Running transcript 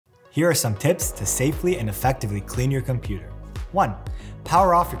Here are some tips to safely and effectively clean your computer. 1.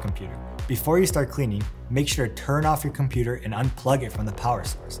 Power off your computer. Before you start cleaning, make sure to turn off your computer and unplug it from the power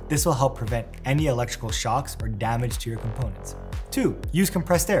source. This will help prevent any electrical shocks or damage to your components. 2. Use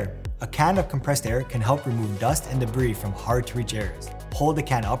compressed air. A can of compressed air can help remove dust and debris from hard-to-reach areas. Hold the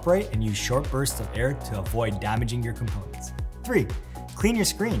can upright and use short bursts of air to avoid damaging your components. 3. Clean your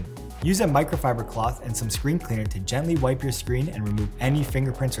screen. Use a microfiber cloth and some screen cleaner to gently wipe your screen and remove any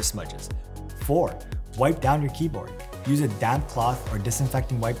fingerprints or smudges. 4. Wipe down your keyboard. Use a damp cloth or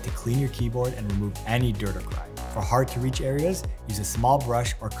disinfecting wipe to clean your keyboard and remove any dirt or grime. For hard-to-reach areas, use a small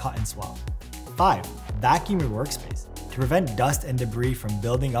brush or cotton swab. 5. Vacuum your workspace. To prevent dust and debris from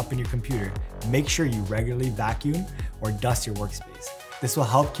building up in your computer, make sure you regularly vacuum or dust your workspace. This will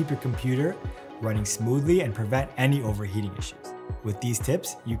help keep your computer running smoothly and prevent any overheating issues. With these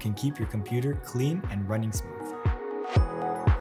tips, you can keep your computer clean and running smooth.